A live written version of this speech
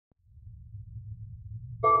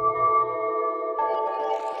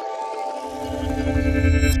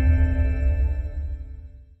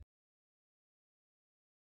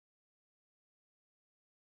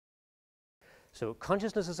So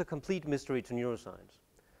consciousness is a complete mystery to neuroscience.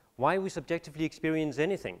 Why we subjectively experience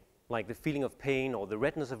anything, like the feeling of pain or the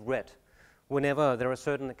redness of red, whenever there are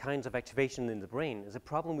certain kinds of activation in the brain, is a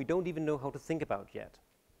problem we don't even know how to think about yet.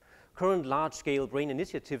 Current large-scale brain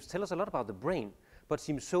initiatives tell us a lot about the brain, but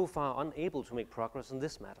seem so far unable to make progress in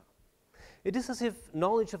this matter. It is as if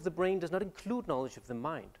knowledge of the brain does not include knowledge of the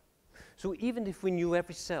mind. So even if we knew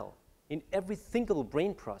every cell in every thinkable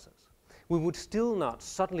brain process, we would still not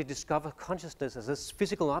suddenly discover consciousness as a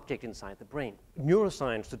physical object inside the brain.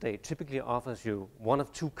 Neuroscience today typically offers you one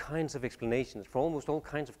of two kinds of explanations for almost all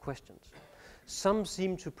kinds of questions. Some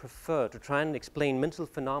seem to prefer to try and explain mental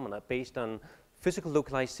phenomena based on physical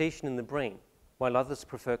localization in the brain, while others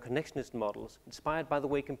prefer connectionist models inspired by the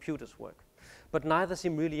way computers work. But neither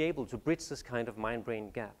seem really able to bridge this kind of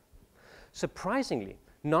mind-brain gap. Surprisingly,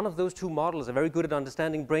 none of those two models are very good at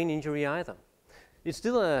understanding brain injury either. It's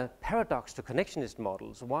still a paradox to connectionist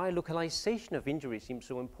models why localization of injury seems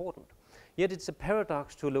so important. Yet it's a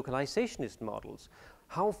paradox to localizationist models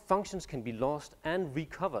how functions can be lost and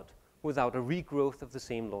recovered without a regrowth of the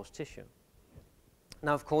same lost tissue.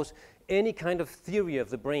 Now, of course, any kind of theory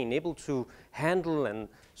of the brain able to handle and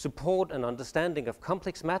support an understanding of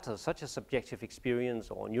complex matters such as subjective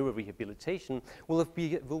experience or neurorehabilitation will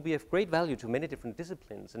be of great value to many different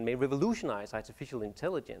disciplines and may revolutionize artificial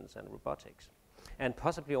intelligence and robotics, and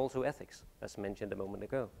possibly also ethics, as mentioned a moment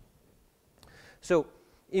ago. So,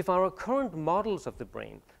 if our current models of the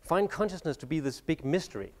brain find consciousness to be this big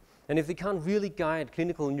mystery, and if they can't really guide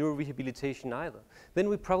clinical neurorehabilitation either, then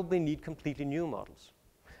we probably need completely new models.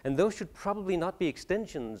 And those should probably not be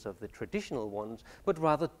extensions of the traditional ones, but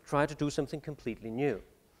rather try to do something completely new.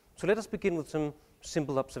 So let us begin with some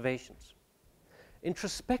simple observations.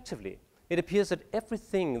 Introspectively, it appears that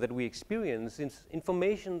everything that we experience is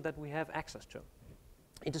information that we have access to.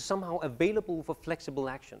 It is somehow available for flexible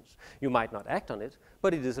actions. You might not act on it,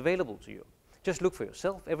 but it is available to you. Just look for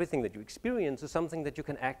yourself. Everything that you experience is something that you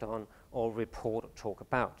can act on or report or talk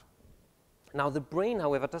about. Now, the brain,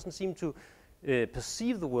 however, doesn't seem to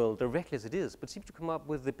perceive the world directly as it is, but seems to come up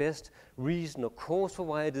with the best reason or cause for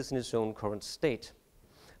why it is in its own current state.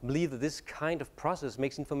 I believe that this kind of process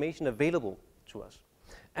makes information available to us,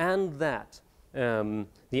 and that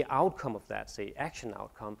the outcome of that, say action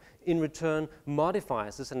outcome, in return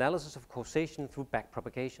modifies this analysis of causation through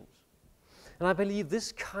backpropagations. And I believe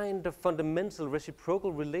this kind of fundamental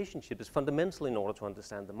reciprocal relationship is fundamental in order to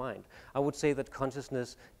understand the mind. I would say that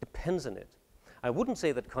consciousness depends on it. I wouldn't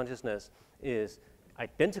say that consciousness is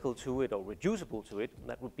identical to it or reducible to it.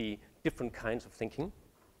 That would be different kinds of thinking.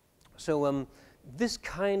 So this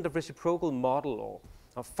kind of reciprocal model or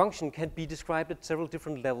of function can be described at several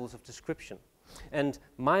different levels of description. And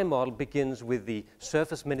my model begins with the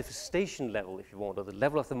surface manifestation level, if you want, or the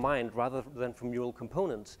level of the mind rather than from neural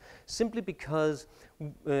components, simply because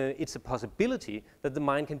it's a possibility that the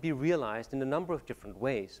mind can be realized in a number of different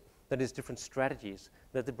ways. That is, different strategies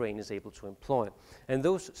that the brain is able to employ. And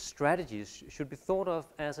those strategies should be thought of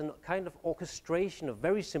as a kind of orchestration of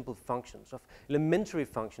very simple functions, of elementary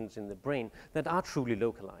functions in the brain that are truly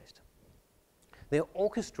localized. They're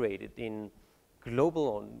orchestrated in global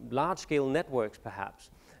or large-scale networks, perhaps,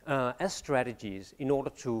 as strategies in order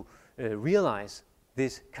to realize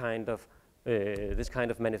this kind of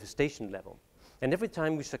manifestation level. And every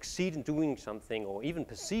time we succeed in doing something or even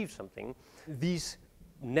perceive something, these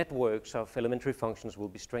networks of elementary functions will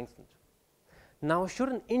be strengthened. Now, should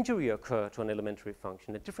an injury occur to an elementary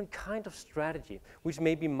function, a different kind of strategy, which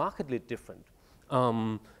may be markedly different,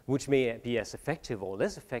 which may be as effective or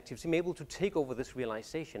less effective, seem able to take over this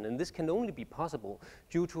realization. And this can only be possible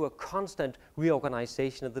due to a constant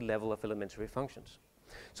reorganization at the level of elementary functions.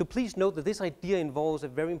 So please note that this idea involves a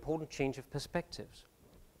very important change of perspectives.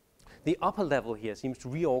 The upper level here seems to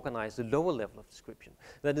reorganize the lower level of description.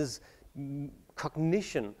 That is,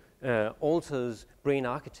 cognition alters brain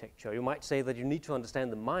architecture. You might say that you need to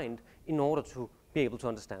understand the mind in order to be able to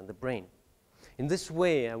understand the brain. In this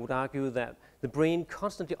way, I would argue that the brain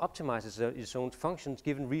constantly optimizes its own functions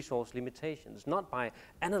given resource limitations, not by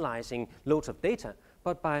analyzing loads of data,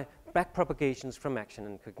 but by backpropagations from action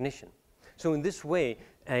and cognition. So in this way,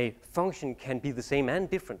 a function can be the same and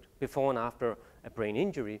different before and after a brain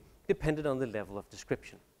injury, dependent on the level of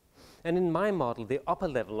description. And in my model, the upper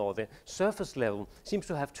level or the surface level seems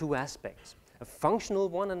to have two aspects, a functional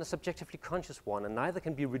one and a subjectively conscious one, and neither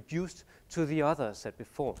can be reduced to the other, as said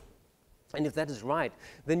before. And if that is right,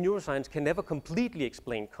 then neuroscience can never completely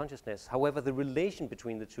explain consciousness. However, the relation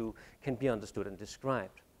between the two can be understood and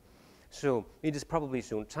described. So it is probably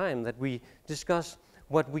soon time that we discuss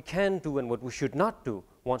what we can do and what we should not do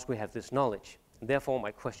once we have this knowledge. Therefore,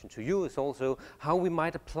 my question to you is also how we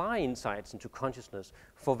might apply insights into consciousness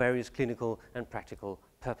for various clinical and practical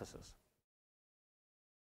purposes.